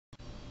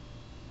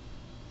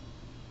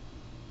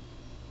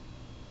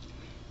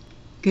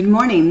Good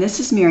morning, this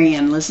is Mary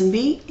Ann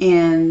Lisenby,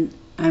 and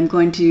I'm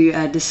going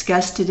to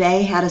discuss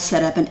today how to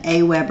set up an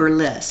Aweber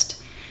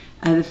list.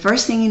 The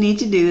first thing you need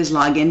to do is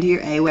log into your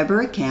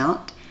Aweber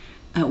account.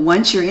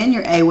 Once you're in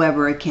your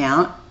Aweber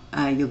account,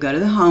 you'll go to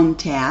the Home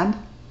tab,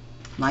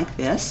 like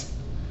this.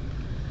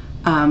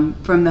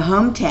 From the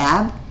Home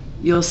tab,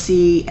 you'll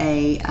see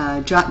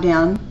a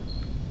drop-down,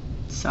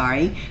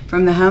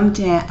 from the Home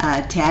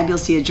tab, you'll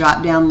see a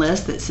drop-down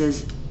list that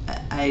says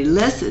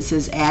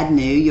Add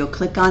New. You'll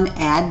click on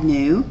Add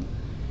New,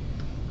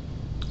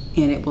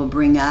 and it will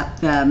bring up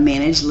the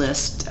Manage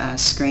List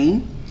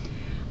screen.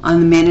 On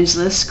the Manage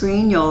List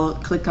screen, you'll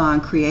click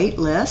on Create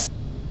List.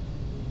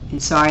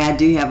 And sorry, I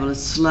do have a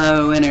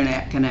slow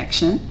internet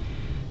connection.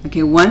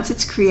 Okay, once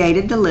it's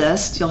created the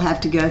list, you'll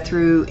have to go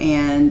through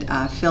and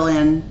fill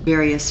in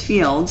various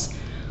fields.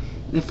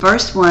 The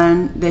first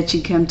one that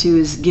you come to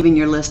is giving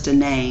your list a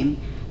name.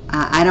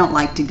 I don't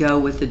like to go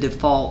with the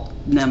default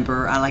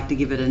number. I like to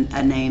give it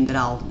a name that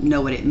I'll know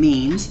what it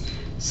means.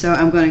 So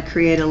I'm going to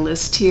create a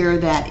list here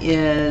that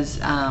is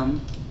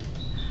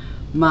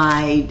my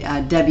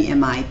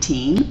WMI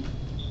team.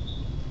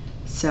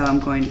 So I'm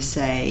going to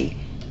say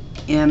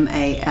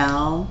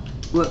MAL,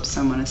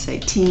 I'm going to say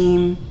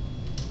team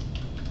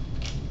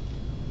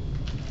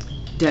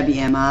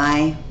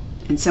WMI,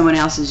 and someone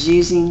else is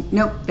using,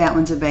 nope, that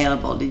one's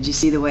available. Did you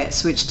see the way it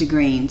switched to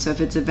green? So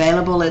if it's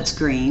available, it's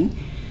green.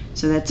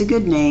 So that's a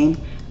good name.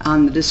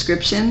 On the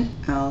description,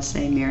 I'll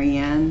say Mary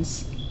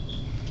Ann's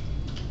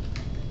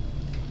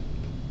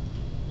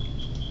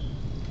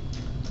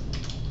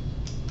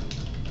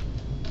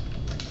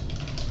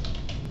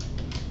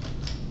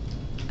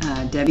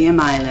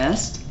WMI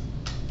list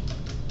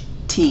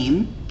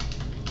team,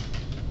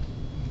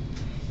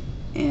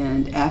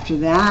 and after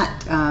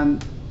that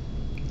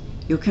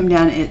you'll come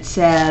down. It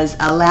says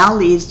allow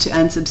leads to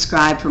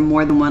unsubscribe from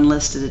more than one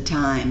list at a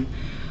time.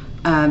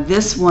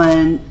 This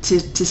one, to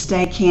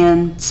stay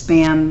CAN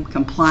spam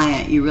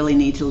compliant, you really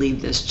need to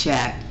leave this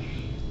checked.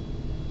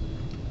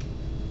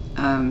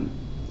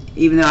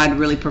 Even though I'd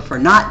really prefer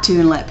not to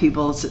and let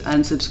people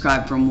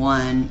unsubscribe from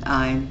one,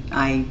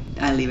 I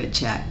leave it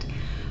checked.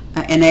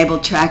 Enable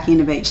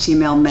tracking of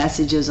HTML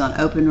messages on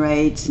open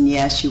rates, and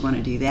yes, you want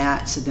to do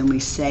that. So then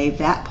we save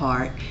that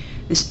part.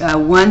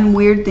 One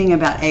weird thing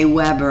about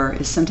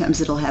Aweber is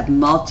sometimes it'll have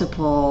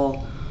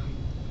multiple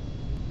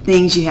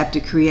things you have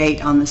to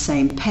create on the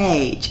same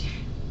page.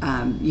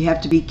 You have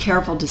to be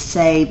careful to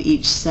save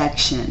each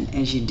section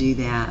as you do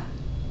that.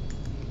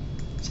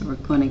 So we're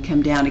going to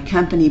come down to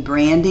company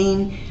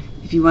branding.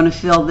 If you want to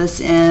fill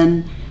this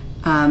in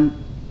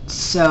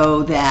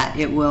so that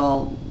it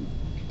will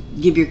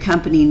give your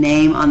company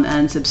name on the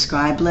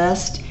unsubscribe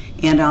list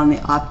and on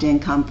the opt-in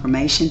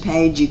confirmation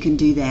page, you can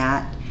do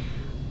that.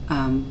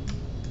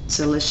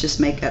 So let's just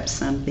make up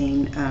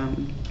something.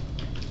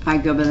 I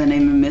go by the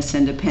name of Miss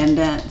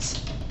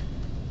Independence.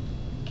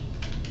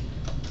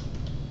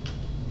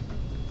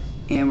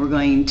 And we're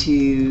going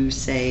to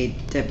say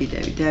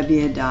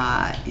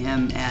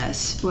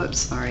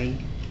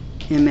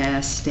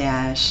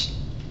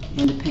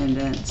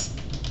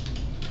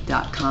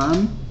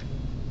ms-independence.com,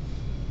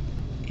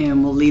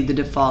 and we'll leave the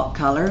default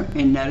color,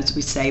 and notice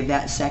we save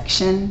that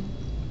section.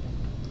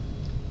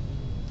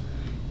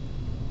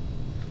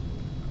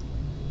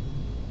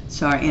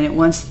 And it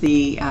wants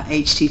the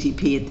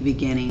HTTP at the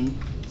beginning.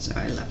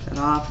 Sorry, I left that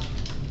off.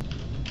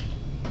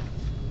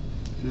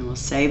 And then we'll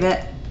save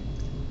it.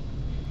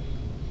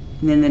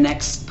 And then the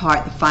next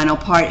part, the final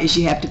part, is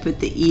you have to put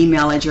the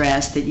email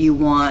address that you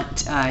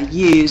want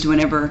used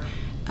whenever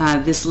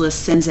this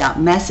list sends out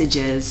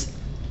messages.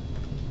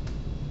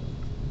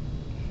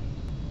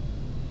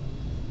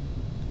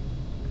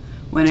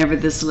 Whenever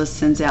this list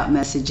sends out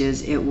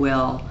messages, it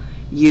will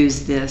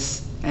use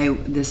this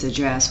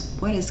address.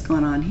 What is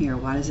going on here?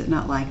 Why does it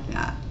not like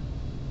that?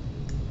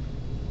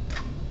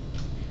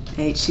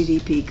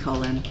 HTTP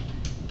colon.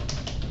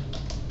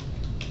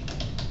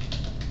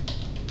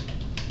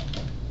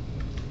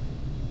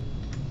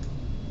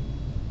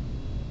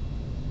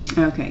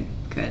 Okay,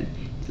 good.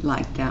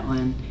 Like that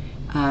one.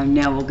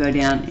 Now we'll go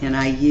down, and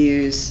I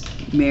use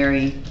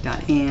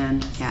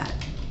mary.ann at.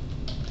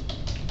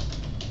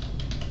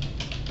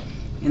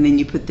 And then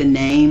you put the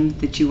name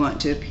that you want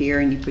to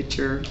appear, and you put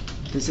your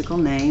physical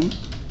name.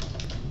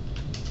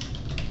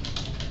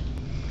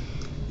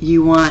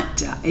 You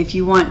want, if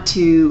you want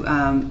to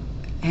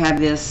have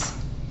this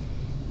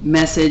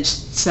message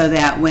so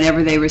that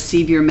whenever they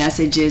receive your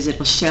messages, it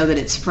will show that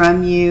it's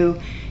from you,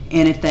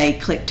 and if they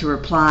click to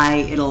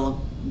reply,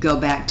 it'll go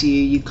back to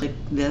you. You click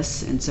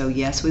this, and so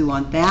yes, we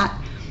want that.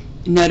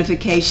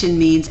 Notification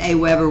means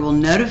Aweber will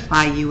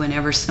notify you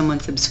whenever someone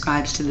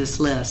subscribes to this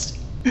list.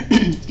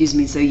 Excuse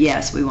me, so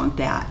yes, we want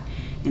that.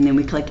 And then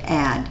we click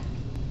Add.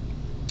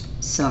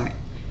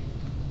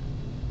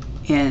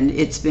 And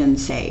it's been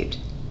saved.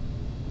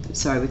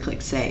 We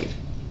click Save.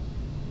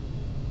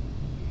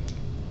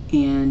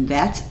 And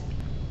that's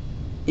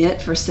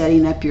it for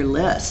setting up your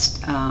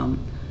list.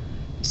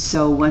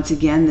 So once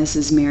again, this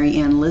is Mary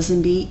Ann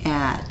Lisenby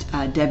at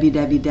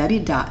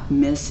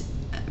www.miss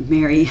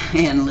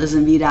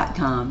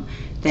MaryAnnListenbee.com.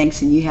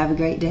 Thanks, and you have a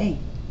great day.